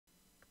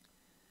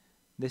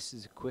This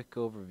is a quick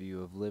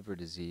overview of liver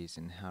disease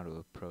and how to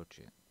approach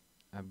it.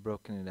 I've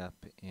broken it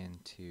up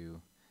into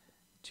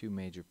two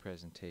major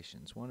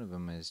presentations. One of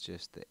them is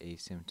just the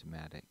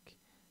asymptomatic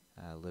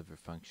liver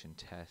function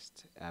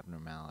test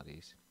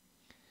abnormalities.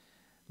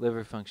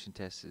 Liver function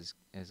test is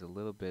a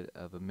little bit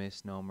of a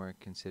misnomer,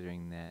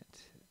 considering that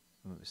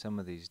some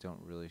of these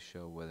don't really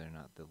show whether or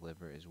not the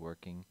liver is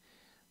working,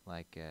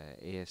 like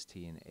AST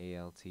and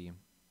ALT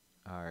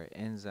are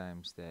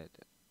enzymes that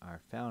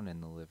are found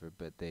in the liver,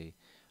 but they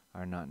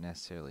are not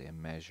necessarily a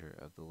measure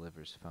of the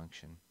liver's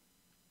function.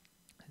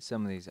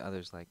 Some of these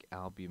others, like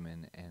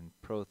albumin and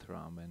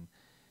prothrombin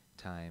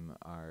time,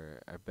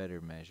 are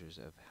better measures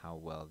of how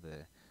well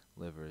the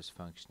liver is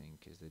functioning,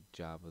 because the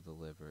job of the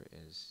liver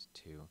is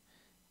to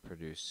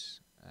produce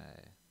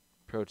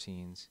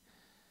proteins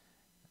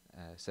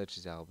such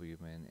as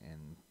albumin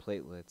and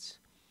platelets,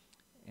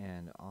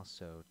 and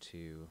also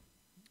to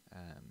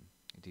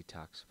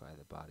detoxify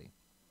the body.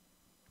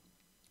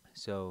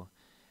 So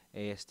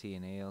AST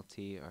and ALT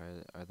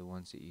are the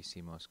ones that you see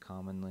most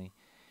commonly.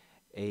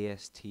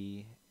 AST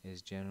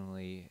is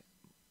generally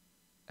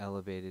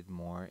elevated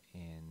more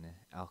in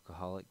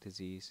alcoholic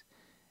disease,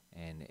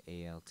 and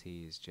ALT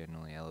is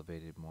generally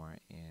elevated more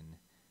in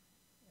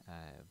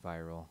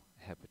viral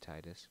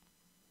hepatitis.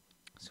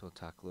 So we'll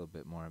talk a little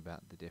bit more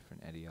about the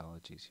different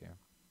etiologies here.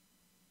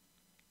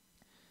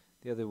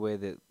 The other way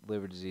that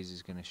liver disease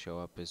is going to show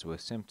up is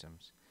with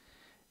symptoms,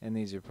 and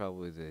these are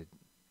probably the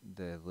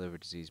liver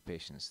disease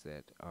patients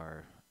that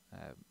are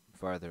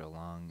farther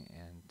along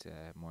and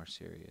more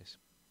serious.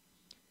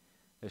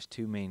 There's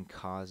two main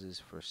causes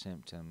for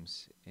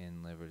symptoms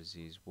in liver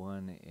disease.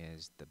 One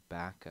is the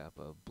backup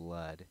of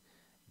blood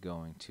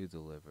going to the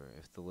liver.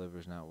 If the liver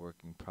is not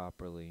working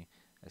properly,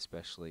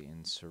 especially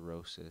in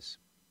cirrhosis,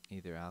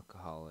 either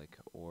alcoholic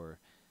or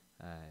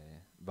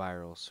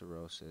viral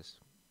cirrhosis,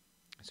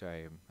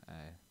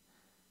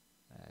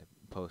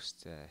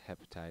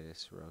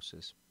 post-hepatitis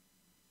cirrhosis,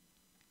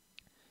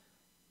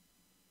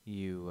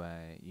 you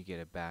get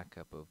a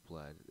backup of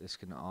blood. This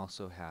can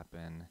also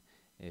happen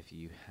if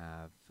you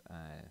have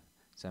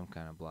some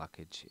kind of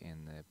blockage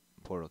in the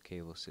portal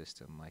cable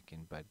system, like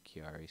in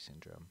Budd-Chiari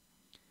syndrome.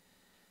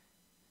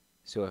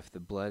 So if the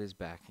blood is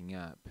backing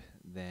up,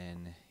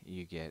 then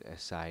you get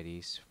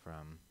ascites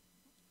from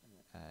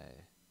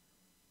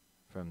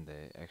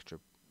the extra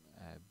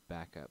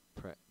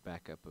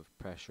backup of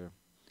pressure.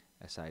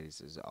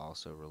 Ascites is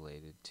also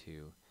related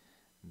to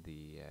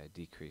the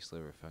decreased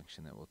liver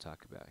function that we'll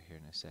talk about here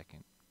in a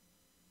second.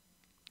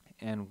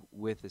 And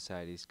with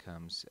ascites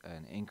comes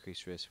an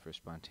increased risk for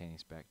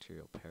spontaneous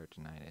bacterial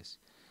peritonitis.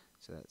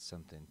 So that's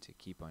something to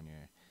keep on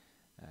your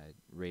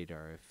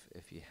radar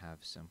if you have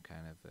some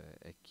kind of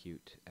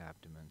acute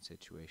abdomen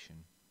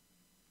situation.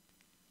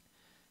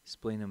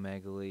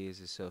 Splenomegaly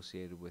is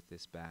associated with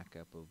this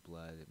backup of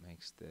blood. It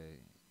makes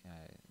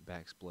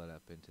backs blood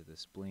up into the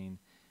spleen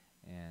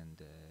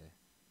and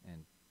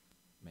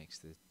makes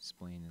the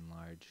spleen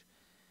enlarge.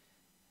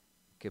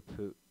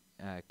 Caput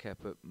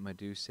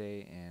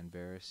medusae and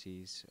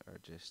varices are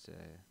just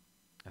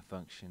a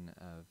function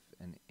of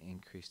an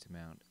increased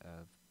amount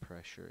of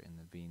pressure in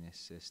the venous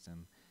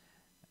system,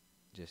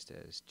 just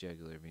as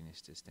jugular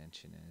venous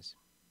distension is.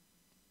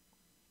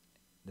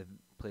 The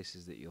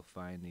places that you'll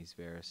find these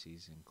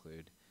varices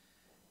include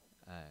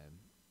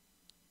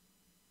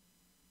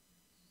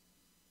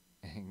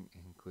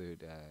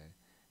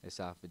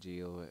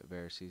esophageal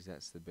varices.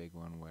 That's the big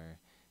one where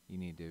you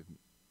need to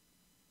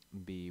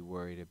be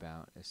worried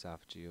about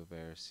esophageal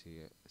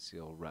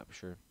variceal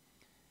rupture,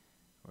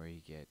 where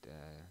you get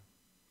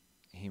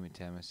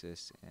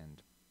hematemesis,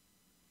 and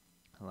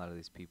a lot of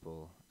these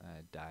people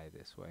die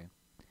this way.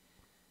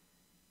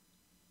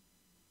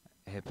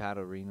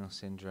 Hepatorenal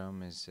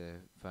syndrome is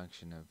a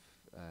function of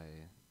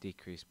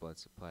decreased blood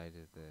supply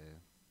to the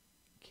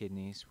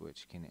kidneys,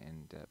 which can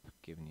end up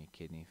giving you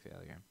kidney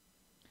failure.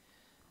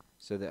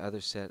 So the other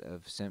set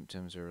of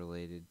symptoms are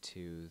related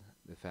to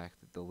the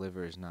fact that the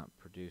liver is not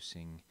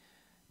producing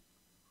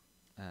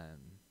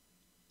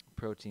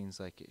proteins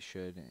like it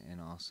should,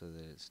 and also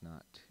that it's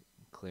not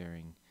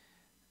clearing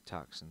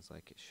toxins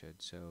like it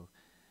should. So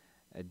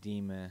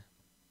edema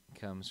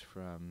comes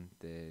from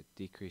the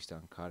decreased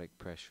oncotic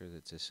pressure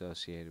that's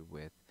associated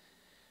with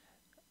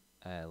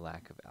a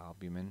lack of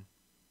albumin.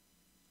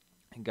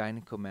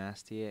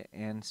 Gynecomastia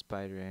and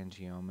spider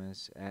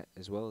angiomas,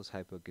 as well as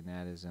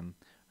hypogonadism,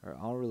 are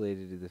all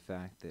related to the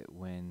fact that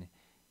when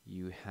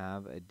you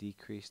have a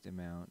decreased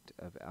amount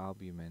of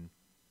albumin,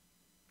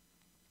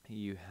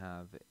 you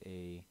have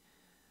a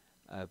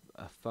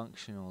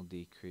functional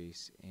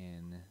decrease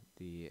in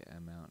the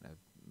amount of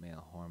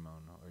male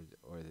hormone,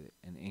 or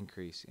an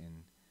increase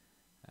in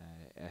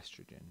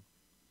estrogen.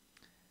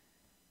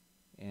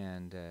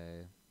 And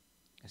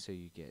so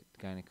you get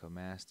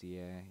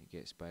gynecomastia, you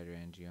get spider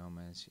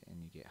angiomas,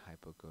 and you get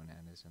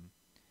hypogonadism.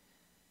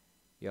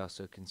 You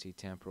also can see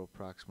temporal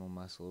proximal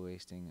muscle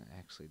wasting. I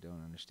actually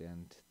don't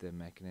understand the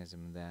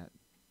mechanism of that.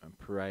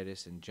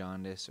 Pruritus and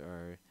jaundice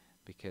are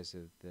because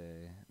of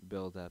the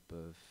buildup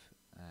of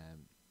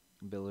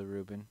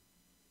bilirubin.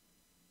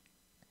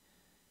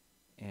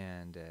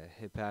 and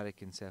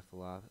hepatic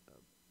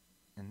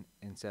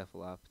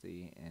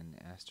encephalopathy and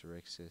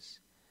asterixis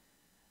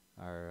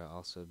are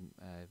also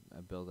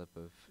a buildup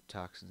of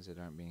toxins that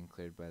aren't being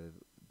cleared by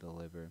the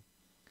liver,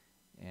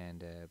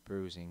 and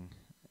bruising,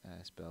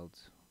 spelled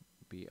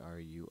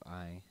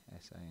BRUISING,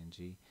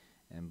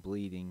 and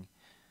bleeding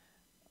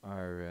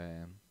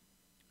are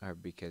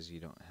because you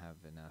don't have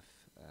enough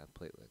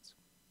platelets.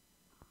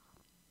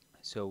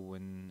 So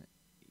when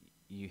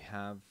you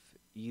have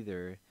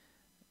either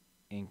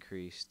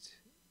increased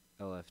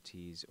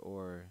LFTs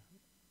or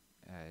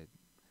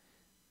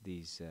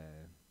these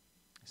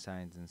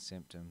signs and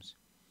symptoms,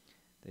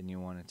 then you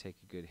want to take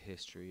a good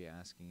history,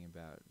 asking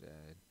about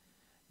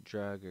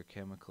drug or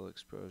chemical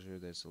exposure.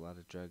 There's a lot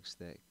of drugs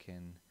that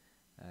can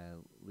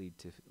lead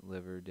to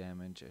liver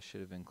damage. I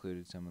should have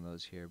included some of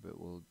those here, but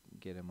we'll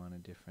get them on a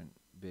different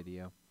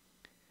video.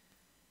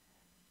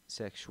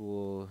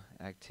 Sexual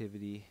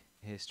activity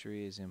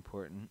history is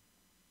important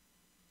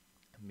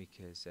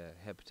because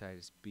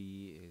hepatitis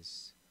B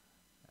is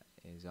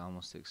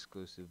almost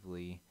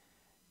exclusively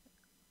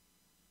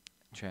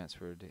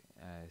transferred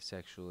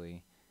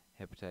sexually.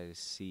 Hepatitis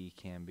C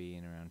can be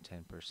in around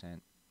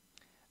 10%.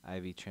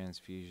 IV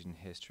transfusion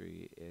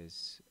history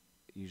is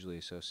usually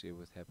associated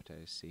with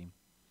hepatitis C.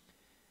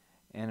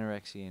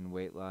 Anorexia and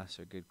weight loss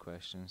are good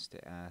questions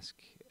to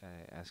ask.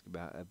 Ask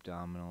about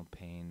abdominal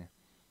pain,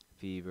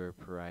 fever,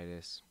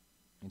 pruritus,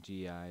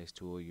 GI,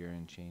 stool,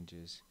 urine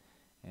changes,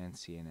 and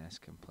CNS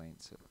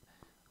complaints.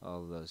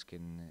 All of those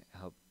can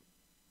help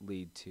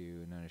lead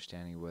to an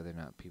understanding of whether or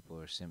not people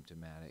are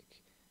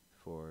symptomatic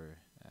for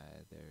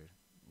their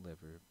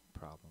liver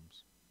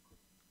problems.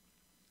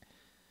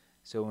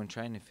 So when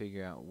trying to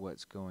figure out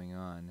what's going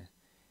on,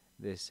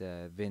 this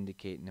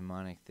Vindicate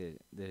mnemonic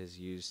that is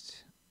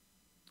used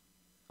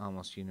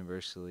almost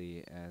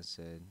universally as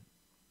a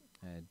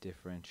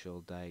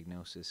differential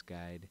diagnosis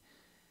guide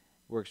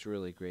works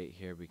really great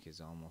here because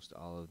almost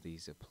all of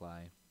these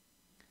apply.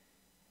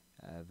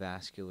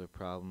 Vascular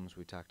problems,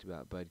 we talked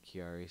about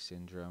Budd-Chiari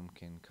syndrome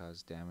can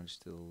cause damage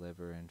to the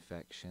liver,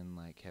 infection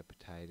like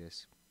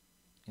hepatitis,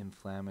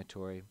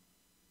 inflammatory,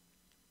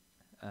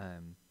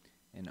 and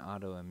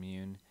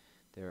autoimmune.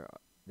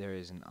 There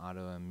is an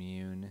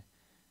autoimmune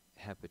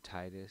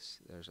hepatitis.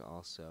 There's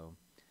also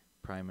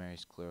primary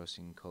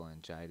sclerosing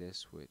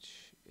cholangitis,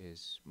 which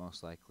is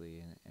most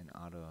likely an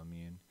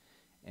autoimmune,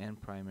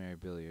 and primary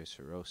biliary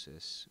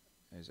cirrhosis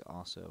is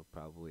also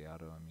probably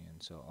autoimmune.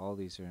 So all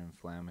these are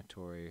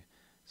inflammatory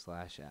 /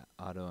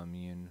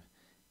 autoimmune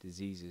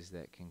diseases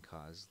that can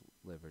cause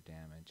liver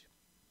damage.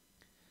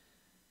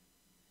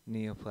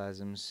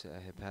 Neoplasms,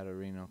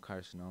 hepatorenal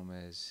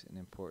carcinoma is an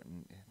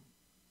important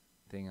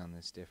thing on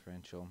this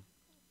differential.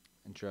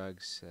 And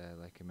drugs,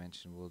 like I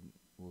mentioned, we'll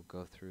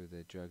go through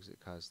the drugs that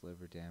cause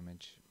liver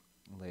damage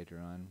later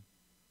on.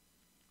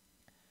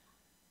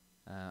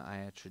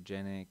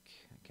 Iatrogenic,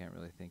 I can't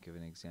really think of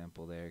an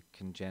example there.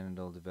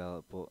 Congenital,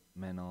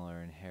 developmental,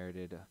 or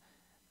inherited.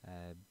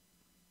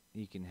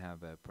 You can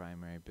have a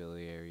primary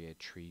biliary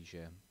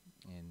atresia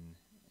in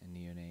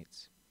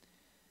neonates,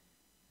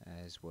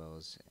 as well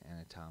as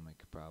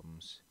anatomic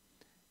problems.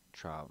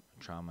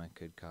 Trauma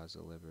could cause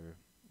a liver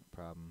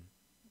problem,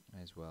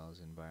 as well as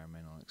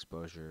environmental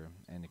exposure,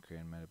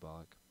 endocrine,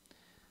 metabolic.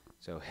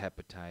 So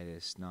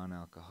hepatitis,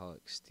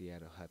 non-alcoholic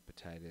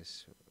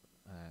steatohepatitis,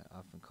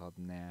 often called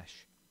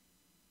NASH,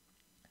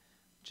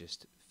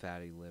 just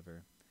fatty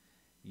liver.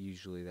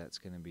 Usually that's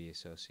going to be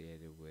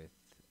associated with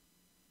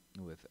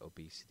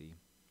obesity.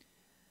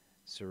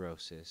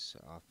 Cirrhosis,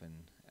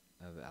 often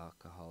of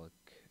alcoholic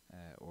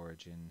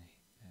origin.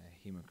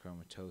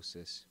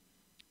 Hemochromatosis,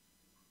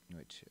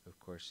 which of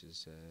course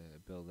is a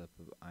buildup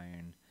of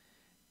iron.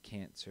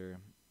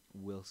 Cancer,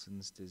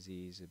 Wilson's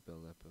disease, a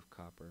buildup of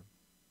copper.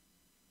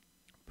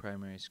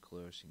 Primary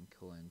sclerosing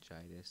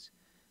cholangitis,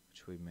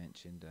 which we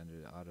mentioned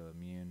under the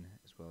autoimmune,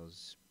 as well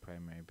as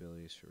primary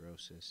biliary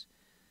cirrhosis.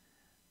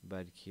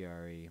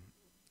 Budd-Chiari,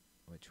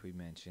 which we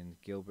mentioned.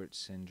 Gilbert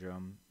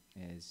syndrome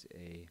is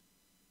a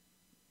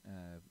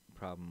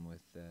problem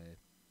with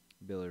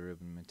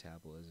bilirubin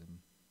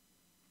metabolism,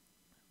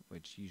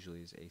 which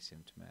usually is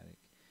asymptomatic.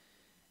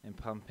 And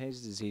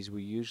Pompei's disease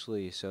we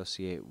usually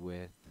associate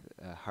with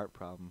heart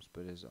problems,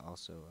 but is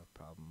also a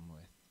problem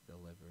with the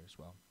liver as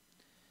well.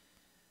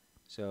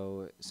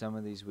 So some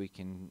of these we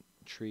can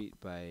treat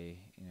by,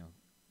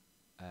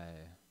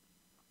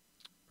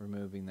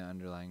 removing the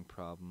underlying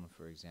problem.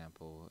 For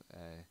example,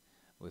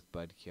 with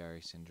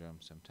Budd-Chiari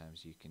syndrome,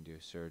 sometimes you can do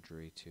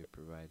surgery to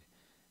provide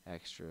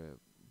extra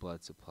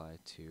blood supply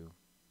to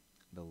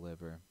the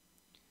liver.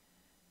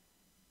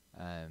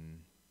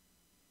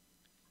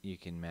 You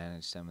can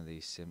manage some of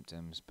these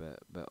symptoms, but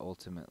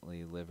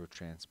ultimately liver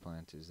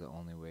transplant is the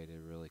only way to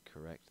really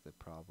correct the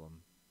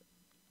problem.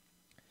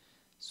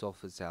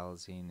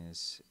 Sulfasalazine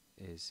is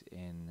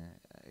in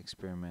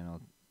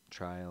experimental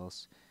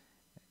trials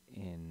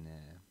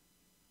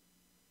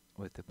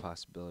with the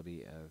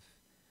possibility of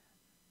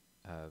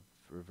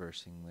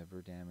reversing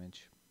liver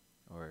damage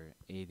or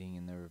aiding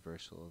in the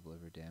reversal of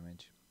liver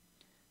damage.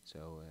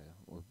 So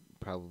we'll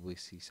probably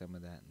see some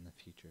of that in the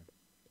future.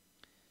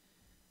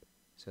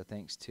 So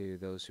thanks to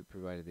those who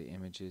provided the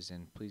images,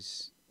 and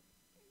please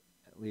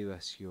leave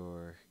us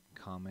your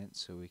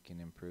comments so we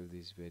can improve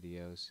these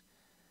videos.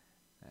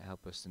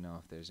 Help us to know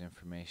if there's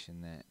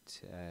information that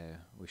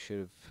we should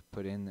have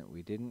put in that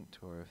we didn't,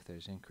 or if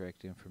there's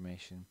incorrect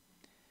information.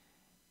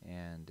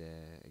 And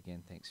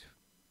again, thanks